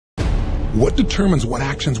What determines what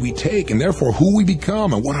actions we take and therefore who we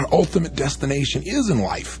become and what our ultimate destination is in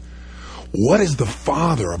life? What is the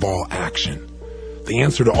father of all action? The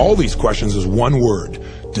answer to all these questions is one word: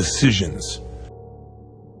 decisions.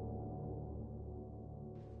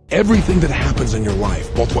 Everything that happens in your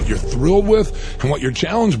life, both what you're thrilled with and what you're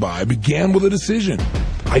challenged by, began with a decision.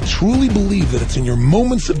 I truly believe that it's in your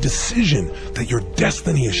moments of decision that your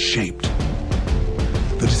destiny is shaped.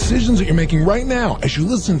 The decisions that you're making right now, as you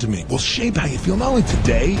listen to me, will shape how you feel not only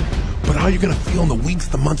today, but how you're going to feel in the weeks,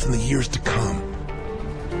 the months, and the years to come.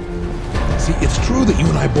 See, it's true that you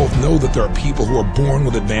and I both know that there are people who are born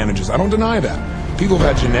with advantages. I don't deny that. People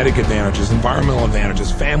have had genetic advantages, environmental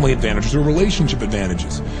advantages, family advantages, or relationship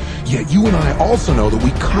advantages. Yet you and I also know that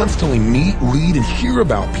we constantly meet, read, and hear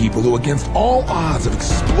about people who, against all odds, have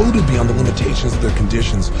exploded beyond the limitations of their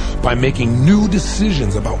conditions by making new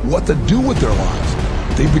decisions about what to do with their lives.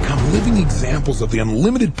 They've become living examples of the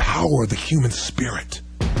unlimited power of the human spirit.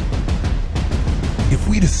 If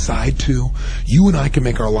we decide to, you and I can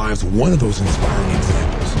make our lives one of those inspiring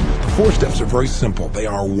examples. The 4 steps are very simple. They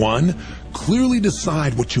are: 1, clearly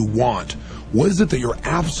decide what you want. What is it that you're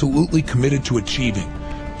absolutely committed to achieving?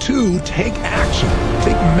 2, take action.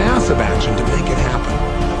 Take massive action to make it happen.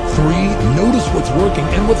 3, notice what's working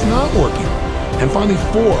and what's not working. And finally,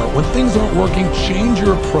 4, when things aren't working, change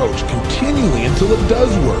your approach continually until it does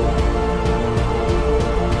work.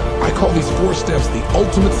 I call these 4 steps the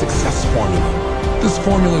ultimate success formula. This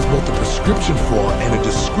formula is both a prescription for and a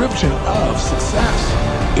description of success.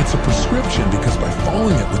 It's a prescription because by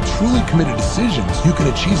following it with truly committed decisions, you can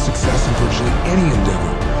achieve success in virtually any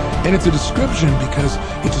endeavor. And it's a description because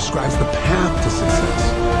it describes the path to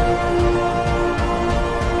success.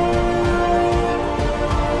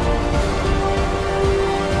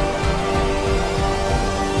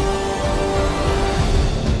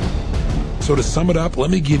 So to sum it up, let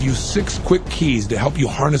me give you 6 quick keys to help you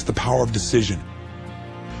harness the power of decision.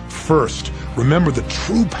 First, remember the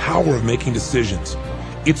true power of making decisions.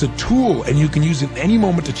 It's a tool and you can use it at any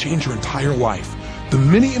moment to change your entire life. The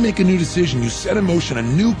minute you make a new decision, you set in motion a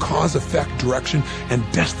new cause, effect, direction, and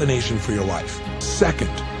destination for your life.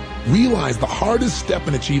 Second, realize the hardest step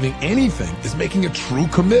in achieving anything is making a true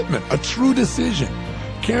commitment, a true decision.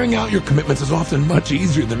 Carrying out your commitments is often much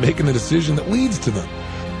easier than making the decision that leads to them.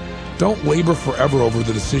 Don't labor forever over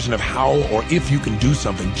the decision of how or if you can do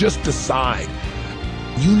something. Just decide.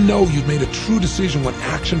 You know you've made a true decision when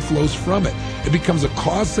action flows from it. It becomes a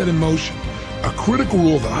cause set in motion. A critical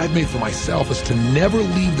rule that I've made for myself is to never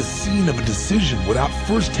leave the scene of a decision without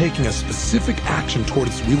first taking a specific action toward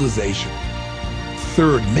its realization.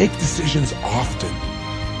 Third, make decisions often.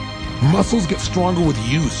 Muscles get stronger with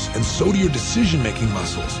use, and so do your decision-making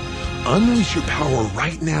muscles. Unleash your power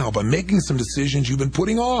right now by making some decisions you've been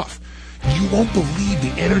putting off. You won't believe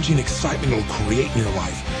the energy and excitement it'll create in your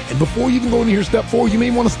life. And before you even go into your step 4, you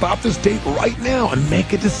may want to stop this tape right now and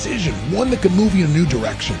make a decision, one that could move you in a new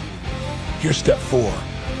direction. Here's step 4.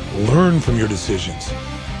 Learn from your decisions.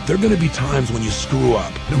 There are going to be times when you screw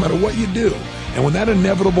up, no matter what you do. And when that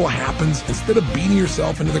inevitable happens, instead of beating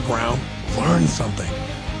yourself into the ground, learn something.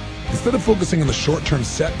 Instead of focusing on the short-term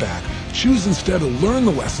setback, choose instead to learn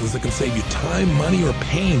the lessons that can save you time, money, or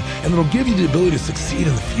pain, and that'll give you the ability to succeed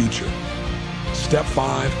in the future. Step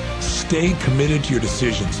 5, stay committed to your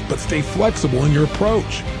decisions, but stay flexible in your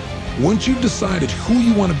approach. Once you've decided who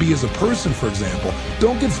you want to be as a person, for example,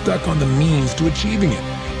 don't get stuck on the means to achieving it.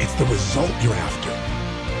 It's the result you're after.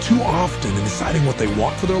 Too often, in deciding what they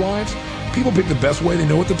want for their lives, people pick the best way they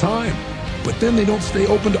know at the time, but then they don't stay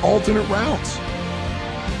open to alternate routes.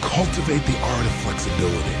 Cultivate the art of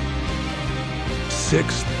flexibility.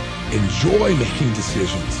 6th, enjoy making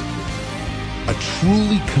decisions. A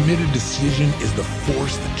truly committed decision is the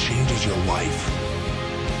force that changes your life.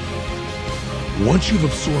 Once you've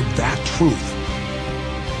absorbed that truth,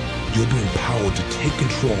 you'll be empowered to take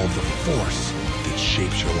control of the force that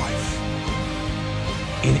shapes your life.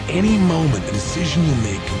 In any moment, the decision you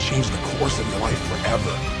make can change the course of your life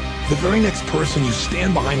forever. The very next person you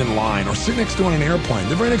stand behind in line or sit next to on an airplane,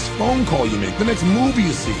 the very next phone call you make, the next movie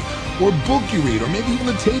you see, or book you read, or maybe even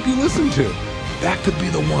the tape you listen to. That could be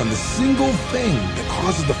the one, the single thing that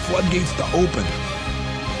causes the floodgates to open.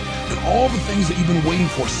 And all the things that you've been waiting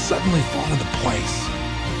for suddenly fall into place.